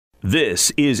This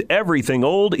is Everything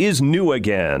Old is New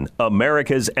Again,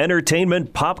 America's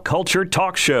entertainment pop culture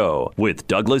talk show with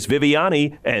Douglas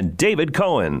Viviani and David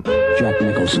Cohen. Jack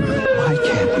Nicholson. Why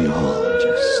can't we all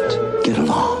just get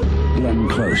along? Glenn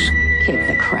Close. Kick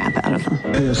the crap out of them.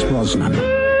 Pierce Brosnan.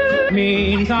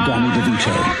 Danny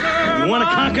DeVito. You want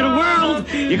to conquer the world?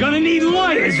 You're going to need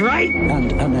lawyers, right?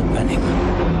 And Annette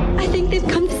Bening. I think they've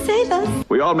come to save us.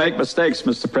 We all make mistakes,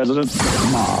 Mr. President.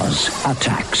 Mars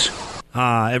Attacks.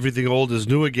 Everything Old is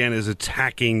New Again is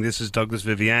attacking. This is Douglas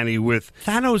Viviani with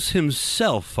Thanos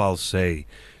himself, I'll say,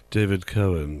 David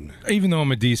Cohen. Even though I'm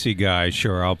a DC guy,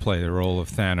 sure, I'll play the role of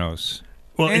Thanos.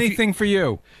 Well, anything for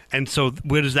you. And so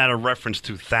where is that a reference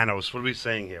to Thanos? What are we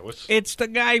saying here? It's the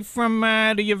guy from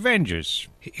the Avengers.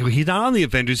 He's not on the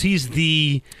Avengers. He's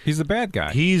the bad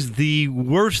guy. He's the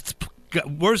worst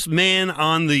man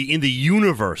in the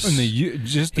universe.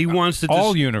 He wants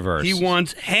all universe. He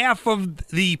wants half of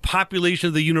the population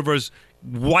of the universe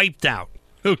wiped out.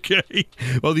 Okay.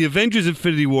 Well, the Avengers: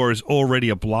 Infinity War is already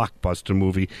a blockbuster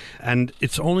movie, and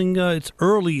it's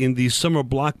early in the summer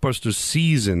blockbuster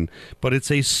season, but it's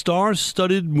a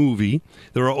star-studded movie.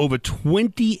 There are over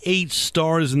 28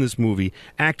 stars in this movie,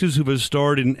 actors who have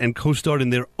starred and co-starred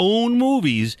in their own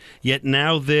movies, yet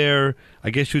now they're, I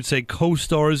guess you'd say,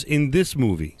 co-stars in this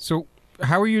movie. So,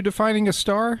 how are you defining a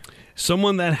star?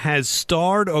 Someone that has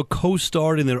starred or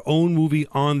co-starred in their own movie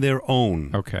on their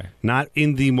own. Okay. Not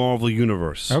in the Marvel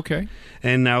Universe. Okay.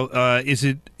 And now, is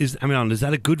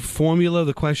that a good formula?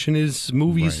 The question is,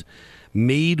 movies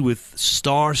made with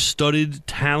star-studded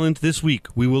talent. This week,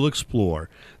 we will explore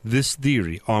this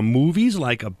theory. Are movies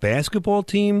like a basketball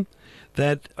team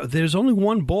that there's only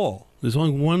one ball? There's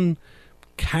only one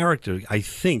character, I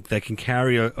think, that can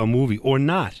carry a movie, or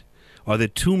not? Are there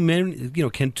too many?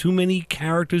 Can too many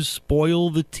characters spoil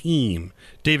the team?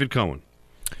 David Cohen.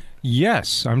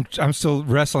 Yes, I'm still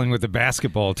wrestling with the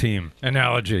basketball team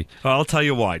analogy. I'll tell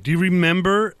you why. Do you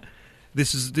remember?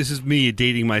 This is me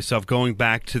dating myself, going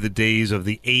back to the days of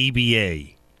the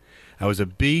ABA. I was a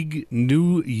big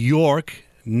New York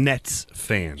Nets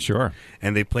fan. Sure.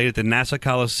 And they played at the Nassau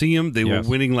Coliseum. They were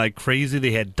winning like crazy.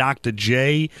 They had Dr.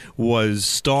 J was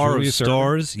star Julius of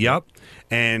stars. Erving. Yep.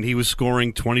 And he was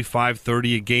scoring 25,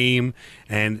 30 a game.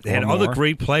 And they had other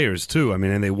great players, too.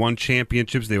 And they won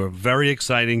championships. They were very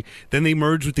exciting. Then they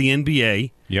merged with the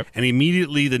NBA. Yep. And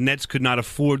immediately the Nets could not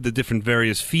afford the different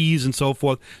various fees and so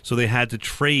forth. So they had to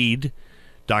trade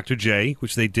Dr. J,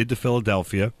 which they did to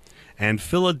Philadelphia. And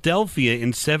Philadelphia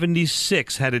in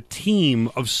 76 had a team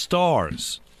of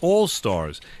stars, all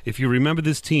stars. If you remember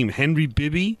this team, Henry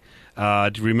Bibby,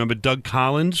 do you remember Doug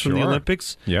Collins from the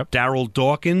Olympics? Yep. Darryl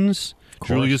Dawkins,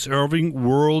 Julius Erving,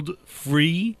 World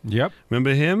Free. Yep.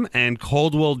 Remember him? And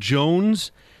Caldwell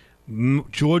Jones,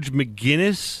 George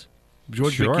McGinnis.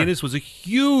 George McGinnis was a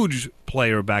huge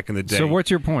player back in the day. So what's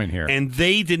your point here? And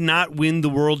they did not win the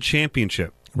world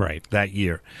championship. Right. That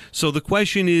year. So the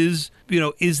question is,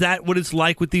 is that what it's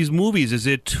like with these movies?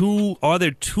 Are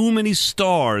there too many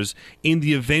stars in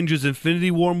the Avengers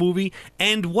Infinity War movie?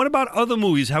 And what about other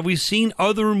movies? Have we seen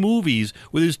other movies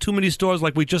where there's too many stars,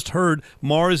 like we just heard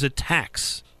Mars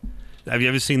Attacks? Have you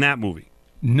ever seen that movie?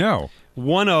 No.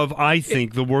 One of, I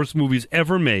think, the worst movies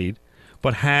ever made,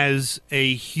 but has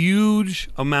a huge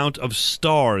amount of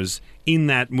stars in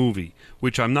that movie,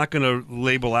 which I'm not going to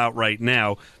label out right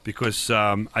now because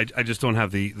I just don't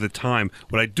have the time.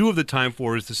 What I do have the time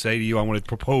for is to say to you, I want to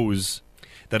propose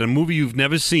that a movie you've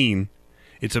never seen,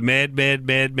 it's a mad, mad,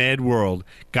 mad, mad world,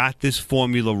 got this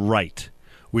formula right,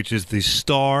 which is the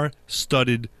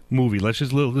star-studded movie. Let's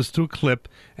just listen to a clip,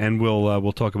 and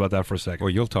we'll talk about that for a second.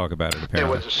 Well, you'll talk about it, apparently. There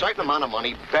was a certain amount of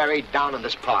money buried down in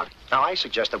this park. Now, I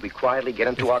suggest that we quietly get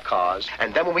into our cars,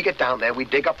 and then when we get down there, we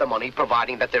dig up the money,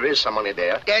 providing that there is some money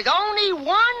there. There's only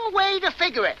one way to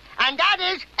figure it, and that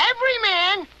is every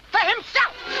man for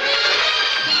himself.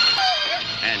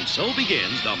 And so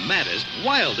begins the maddest,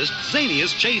 wildest,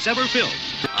 zaniest chase ever filmed.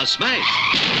 A smash.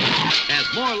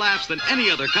 Has more laughs than any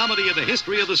other comedy in the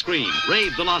history of the screen,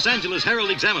 raved the Los Angeles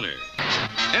Herald-Examiner.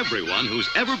 Everyone who's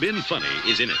ever been funny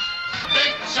is in it.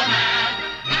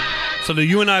 So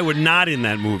you and I were not in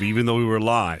that movie, even though we were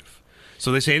live.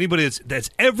 So they say anybody that's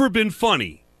ever been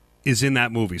funny is in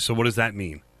that movie. So what does that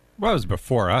mean? Well, it was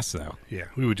before us, though. Yeah,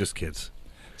 we were just kids.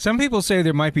 Some people say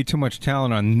there might be too much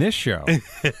talent on this show.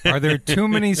 Are there too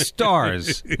many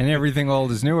stars and Everything Old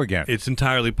is New Again? It's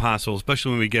entirely possible,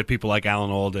 especially when we get people like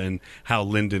Alan Alda and Hal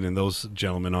Linden and those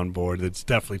gentlemen on board. It's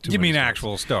definitely too many. You mean stars.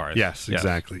 actual stars? Yes,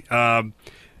 exactly.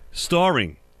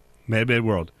 Starring Mad Mad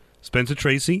World, Spencer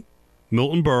Tracy,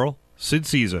 Milton Berle, Sid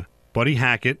Caesar, Buddy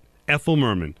Hackett, Ethel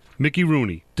Merman, Mickey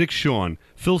Rooney, Dick Shawn,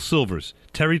 Phil Silvers,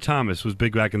 Terry Thomas was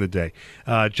big back in the day,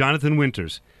 Jonathan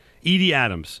Winters, Edie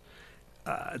Adams.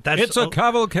 It's a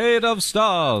cavalcade of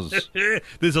stars.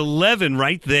 There's 11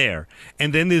 right there.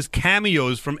 And then there's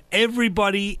cameos from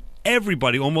everybody,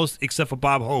 almost except for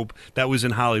Bob Hope, that was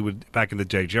in Hollywood back in the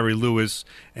day. Jerry Lewis,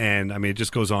 and I mean, it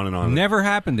just goes on and on. Never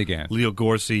happened again. Leo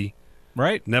Gorcey.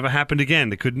 Right? Never happened again.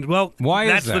 They couldn't. Well, why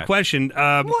that's is that? the question.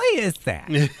 Why is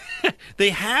that? They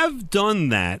have done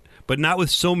that, but not with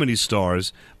so many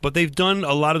stars. But they've done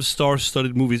a lot of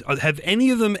star-studded movies. Have any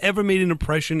of them ever made an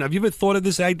impression? Have you ever thought of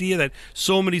this idea that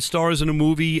so many stars in a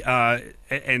movie,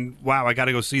 and wow, I got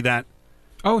to go see that?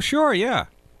 Oh, sure, yeah.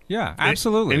 Yeah,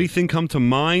 absolutely. Anything come to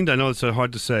mind? I know it's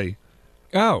hard to say.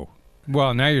 Oh,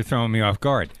 well, now you're throwing me off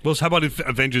guard. Well, how about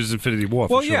Avengers Infinity War?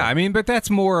 Well, sure? yeah, I mean, but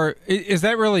that's more, is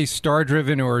that really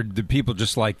star-driven, or do people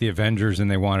just like the Avengers and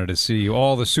they wanted to see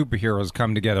all the superheroes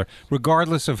come together,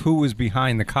 regardless of who was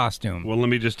behind the costume? Well, let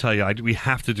me just tell you, we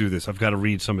have to do this. I've got to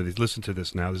read some of these. Listen to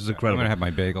this now. This is incredible. I'm going to have my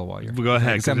bagel while you're... Go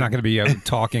ahead. Because I'm not going to be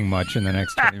talking much in the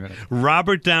next 20 minutes.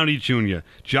 Robert Downey Jr.,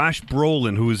 Josh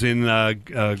Brolin, who was in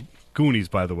Goonies,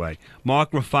 by the way,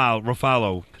 Mark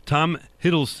Ruffalo, Tom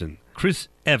Hiddleston, Chris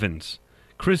Evans,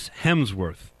 Chris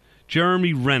Hemsworth,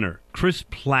 Jeremy Renner, Chris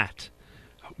Pratt,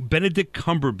 Benedict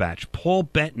Cumberbatch, Paul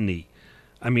Bettany.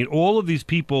 I mean, all of these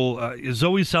people,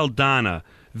 Zoe Saldana,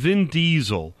 Vin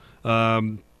Diesel,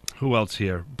 who else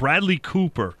here? Bradley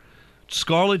Cooper,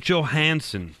 Scarlett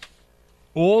Johansson.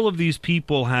 All of these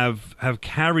people have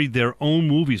carried their own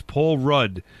movies. Paul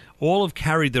Rudd. All have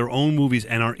carried their own movies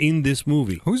and are in this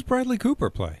movie. Who's Bradley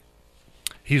Cooper play?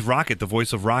 He's Rocket, the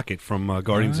voice of Rocket from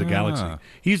Guardians of the Galaxy.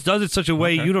 He does it such a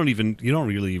way you don't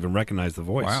really even recognize the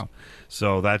voice. Wow.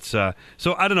 So that's so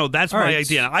I don't know. That's my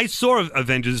idea. I saw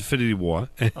Avengers: Infinity War,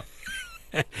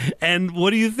 and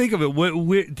what do you think of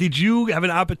it? Did you have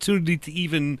an opportunity to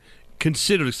even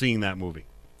consider seeing that movie?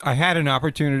 I had an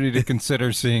opportunity to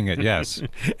consider seeing it. Yes,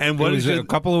 and what it was a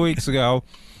couple of weeks ago.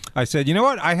 I said, you know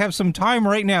what? I have some time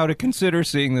right now to consider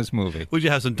seeing this movie. Would you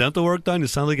have some dental work done? You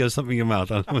sound like you have something in your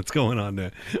mouth. I don't know what's going on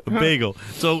there. A bagel.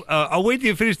 So I'll wait till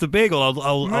you finish the bagel.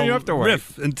 I'll you have to wait.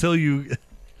 riff until you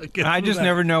get I just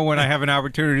never know when I have an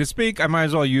opportunity to speak. I might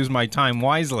as well use my time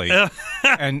wisely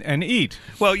and eat.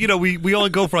 Well, you know, we only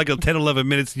go for like 10, 11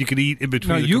 minutes. You can eat in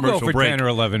between the commercial break. No, you go for 10 or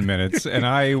 11 minutes, and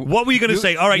I... What were you going to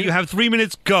say? All right, you have 3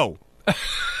 minutes, go.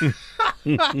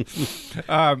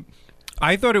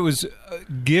 I thought it was,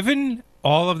 given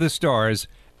all of the stars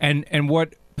and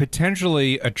what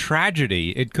potentially a tragedy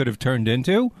it could have turned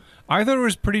into, I thought it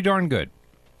was pretty darn good.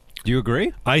 Do you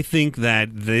agree? I think that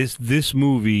this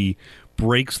movie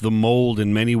breaks the mold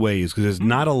in many ways, because there's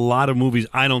not a lot of movies,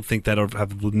 I don't think, that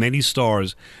have many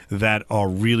stars that are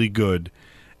really good.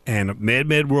 And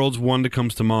Mad World's one that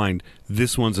comes to mind.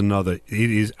 This one's another. It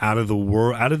is out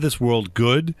of this world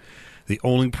good. The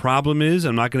only problem is,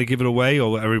 I'm not going to give it away,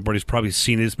 or everybody's probably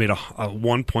seen it. It's made a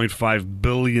 $1.5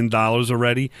 billion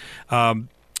already.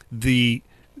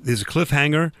 There's a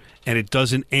cliffhanger, and it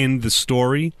doesn't end the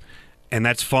story, and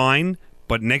that's fine.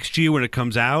 But next year when it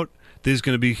comes out, there's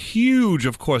going to be huge,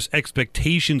 of course,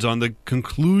 expectations on the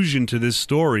conclusion to this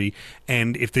story.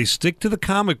 And if they stick to the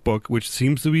comic book, which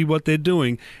seems to be what they're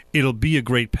doing, it'll be a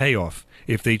great payoff.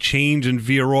 If they change and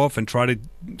veer off and try to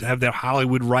have their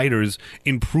Hollywood writers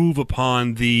improve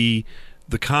upon the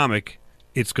comic,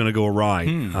 it's going to go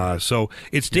awry. So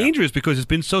it's dangerous because it's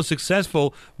been so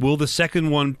successful. Will the second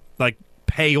one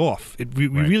pay off? We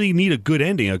really need a good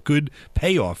ending, a good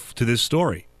payoff to this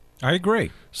story. I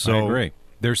agree.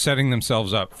 They're setting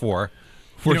themselves up for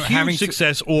huge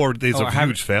success, or there's a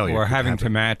huge failure, or having to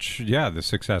match the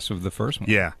success of the first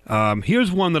one.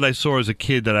 Here's one that I saw as a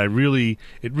kid that it really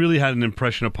had an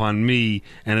impression upon me,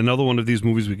 and another one of these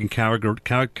movies we can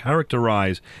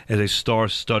characterize as a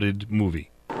star-studded movie.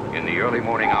 In the early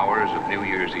morning hours of New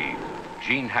Year's Eve,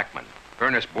 Gene Hackman,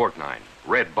 Ernest Borgnine,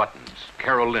 Red Buttons,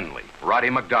 Carol Lindley, Roddy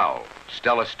McDowell,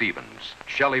 Stella Stevens,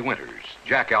 Shelley Winters,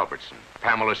 Jack Albertson,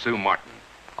 Pamela Sue Martin,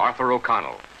 Arthur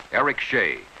O'Connell, Eric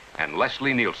Shea, and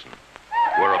Leslie Nielsen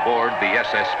were aboard the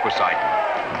SS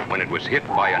Poseidon when it was hit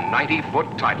by a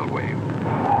 90-foot tidal wave.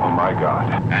 Oh, my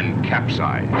God. And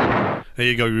capsized. There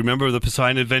you go. You remember the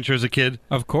Poseidon Adventure as a kid?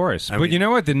 Of course. But you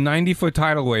know what? The 90-foot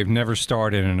tidal wave never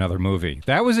starred in another movie.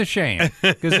 That was a shame,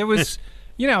 because it was...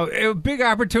 a big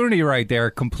opportunity right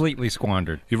there, completely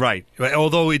squandered. You're right.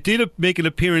 Although it did make an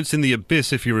appearance in The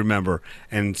Abyss, if you remember,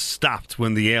 and stopped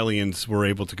when the aliens were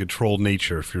able to control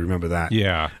nature, if you remember that.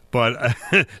 Yeah. But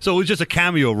so it was just a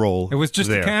cameo role. It was just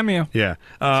a cameo. Yeah.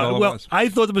 all it Well, was. I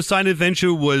thought the Poseidon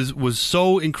Adventure was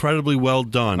so incredibly well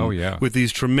done. Oh, yeah. With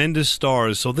these tremendous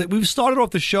stars. So that we've started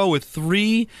off the show with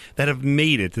 3 that have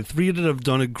made it. The 3 that have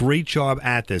done a great job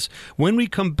at this. When we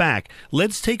come back,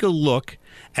 let's take a look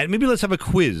at, maybe let's have a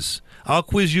quiz. I'll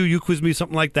quiz you, you quiz me,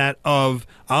 something like that.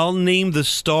 I'll name the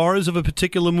stars of a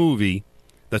particular movie.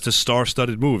 That's a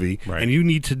star-studded movie, Right. and you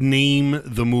need to name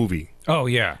the movie. Oh,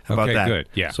 yeah. How about okay, that? good.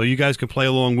 Yeah. So you guys can play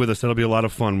along with us. That'll be a lot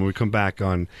of fun when we come back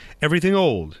on Everything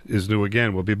Old is New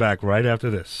Again. We'll be back right after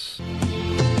this.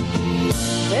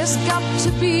 There's got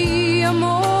to be a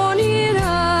morning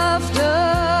after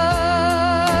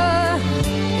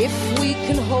if we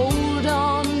can hold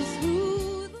on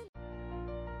through the...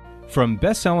 From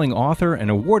best-selling author and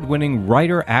award-winning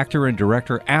writer, actor, and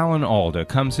director Alan Alda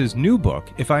comes his new book,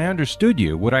 If I Understood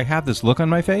You, Would I Have This Look on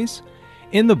My Face?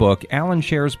 In the book, Alan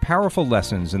shares powerful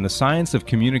lessons in the science of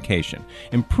communication,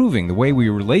 improving the way we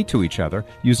relate to each other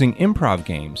using improv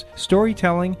games,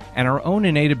 storytelling, and our own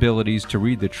innate abilities to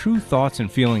read the true thoughts and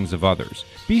feelings of others.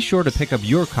 Be sure to pick up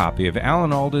your copy of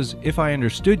Alan Alda's If I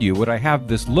Understood You, Would I Have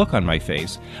This Look on My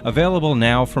Face, available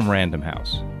now from Random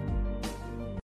House.